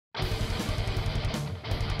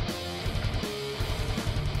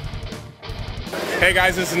Hey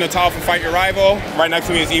guys, this is Natal from Fight Your Rival. Right next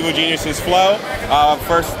to me is Evil Genius's Floe.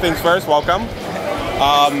 First things first, welcome.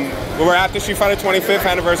 We're at the Street Fighter 25th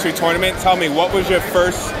anniversary tournament. Tell me, what was your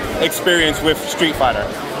first experience with Street Fighter?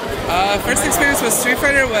 First experience with Street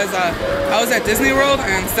Fighter was I was at Disney World,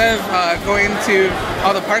 and instead of going to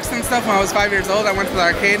all the parks and stuff when I was 5 years old, I went to the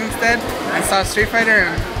arcade instead and saw Street Fighter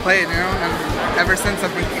and played, you know, and ever since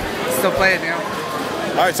I've been still playing, you know.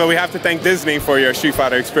 Alright, so we have to thank Disney for your Street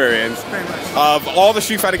Fighter experience. Pretty much. Of all the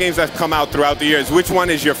Street Fighter games that come out throughout the years, which one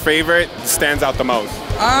is your favorite, stands out the most?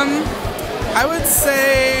 I would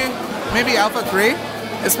say maybe Alpha 3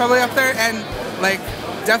 is probably up there, and like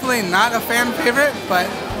definitely not a fan favorite, but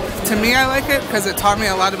to me I like it because it taught me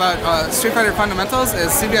a lot about Street Fighter fundamentals,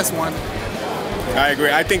 is CVS 1. I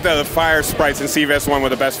agree. I think the fire sprites in CVS 1 were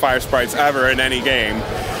the best fire sprites ever in any game.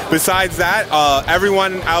 Besides that,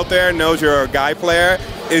 everyone out there knows you're a guy player.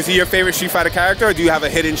 Is he your favorite Street Fighter character, or do you have a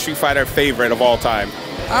hidden Street Fighter favorite of all time?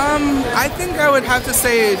 I think I would have to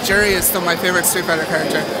say Jerry is still my favorite Street Fighter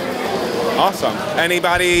character. Awesome.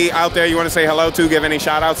 Anybody out there you want to say hello to, give any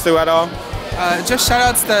shout outs to at all? Just shout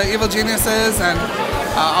outs to Evil Geniuses and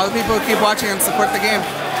all the people who keep watching and support the game.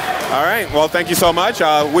 All right, well, thank you so much.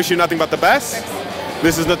 Wish you nothing but the best. Thanks.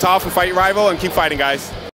 This is Natal from Fight Your Rival, and keep fighting,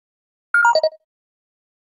 guys.